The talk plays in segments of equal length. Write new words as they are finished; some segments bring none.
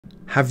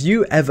Have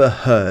you ever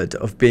heard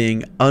of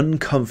being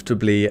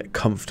uncomfortably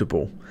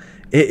comfortable?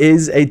 It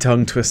is a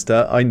tongue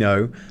twister, I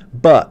know,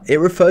 but it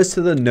refers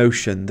to the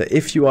notion that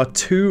if you are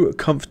too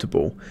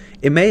comfortable,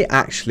 it may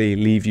actually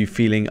leave you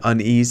feeling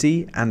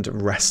uneasy and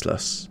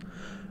restless.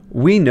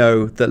 We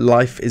know that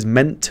life is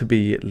meant to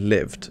be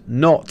lived,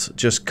 not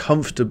just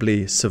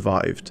comfortably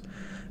survived,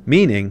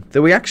 meaning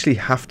that we actually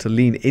have to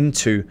lean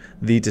into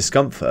the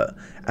discomfort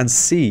and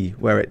see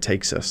where it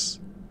takes us.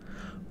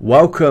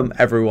 Welcome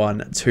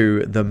everyone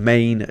to the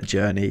main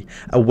journey,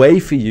 a way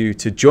for you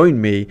to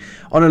join me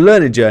on a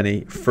learning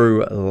journey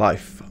through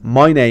life.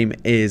 My name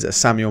is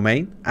Samuel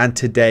Main, and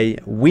today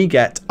we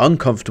get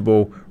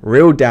uncomfortable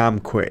real damn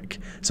quick.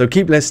 So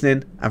keep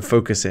listening and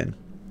focus in.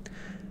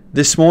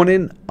 This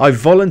morning, I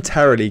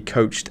voluntarily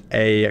coached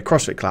a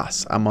CrossFit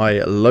class at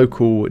my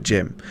local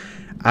gym.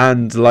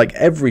 And like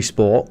every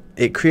sport,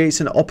 it creates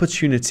an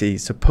opportunity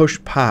to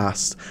push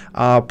past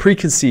our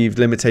preconceived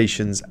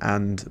limitations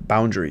and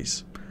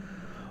boundaries.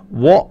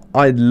 What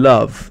I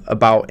love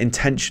about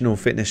intentional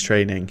fitness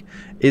training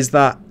is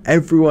that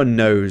everyone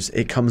knows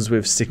it comes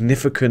with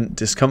significant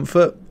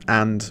discomfort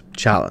and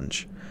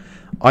challenge.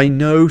 I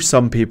know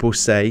some people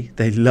say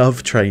they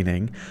love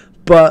training,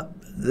 but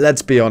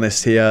let's be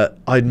honest here,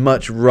 I'd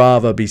much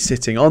rather be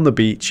sitting on the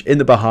beach in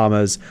the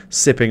Bahamas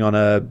sipping on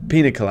a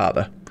pina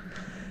colada.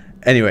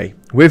 Anyway,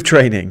 with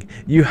training,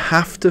 you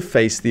have to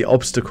face the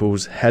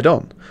obstacles head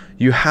on.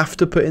 You have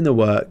to put in the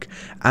work,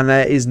 and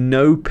there is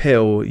no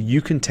pill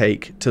you can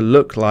take to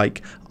look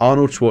like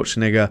Arnold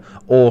Schwarzenegger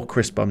or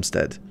Chris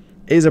Bumstead.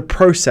 It is a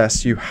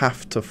process you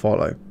have to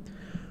follow.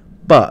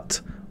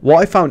 But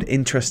what I found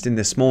interesting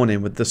this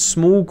morning with the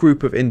small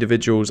group of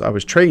individuals I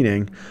was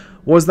training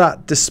was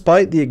that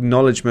despite the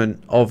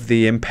acknowledgement of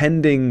the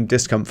impending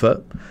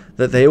discomfort,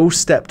 that they all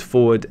stepped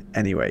forward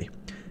anyway.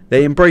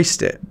 They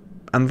embraced it.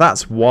 And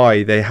that's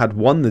why they had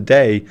won the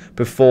day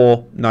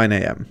before 9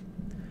 a.m.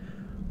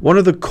 One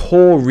of the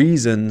core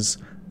reasons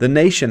the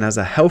nation has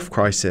a health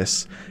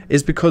crisis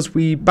is because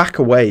we back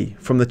away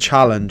from the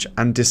challenge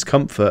and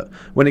discomfort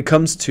when it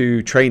comes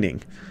to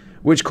training,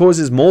 which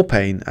causes more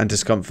pain and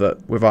discomfort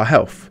with our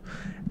health,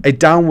 a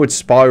downward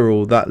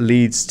spiral that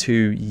leads to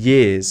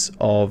years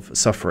of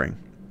suffering.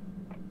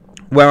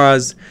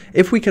 Whereas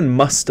if we can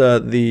muster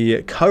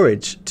the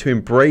courage to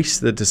embrace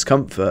the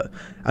discomfort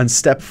and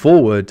step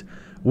forward,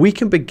 we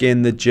can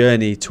begin the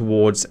journey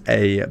towards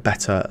a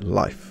better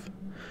life.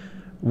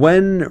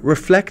 When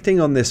reflecting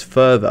on this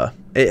further,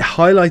 it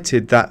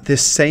highlighted that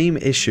this same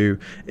issue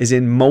is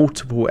in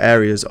multiple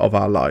areas of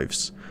our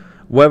lives,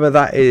 whether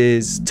that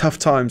is tough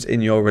times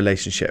in your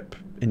relationship,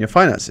 in your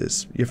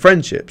finances, your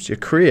friendships, your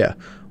career,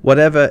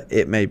 whatever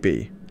it may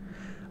be.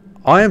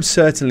 I am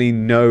certainly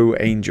no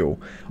angel.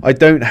 I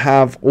don't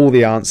have all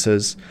the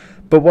answers.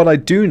 But what I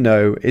do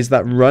know is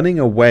that running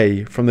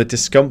away from the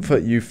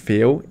discomfort you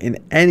feel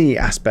in any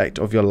aspect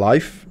of your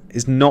life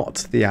is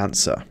not the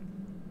answer.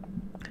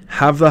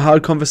 Have the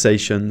hard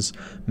conversations,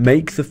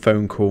 make the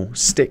phone call,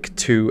 stick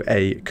to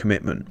a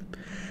commitment.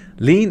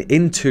 Lean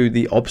into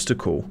the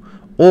obstacle,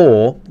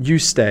 or you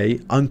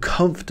stay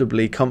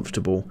uncomfortably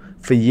comfortable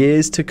for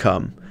years to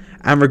come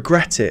and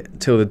regret it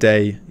till the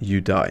day you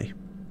die.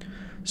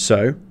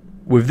 So,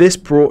 with this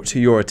brought to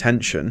your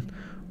attention,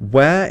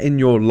 where in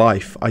your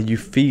life are you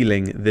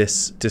feeling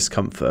this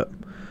discomfort?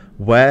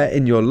 Where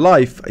in your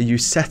life are you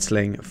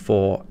settling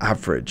for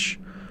average?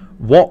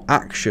 What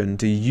action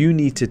do you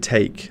need to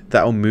take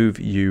that will move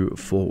you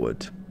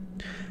forward?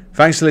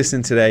 Thanks for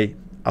listening today.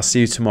 I'll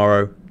see you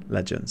tomorrow,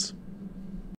 legends.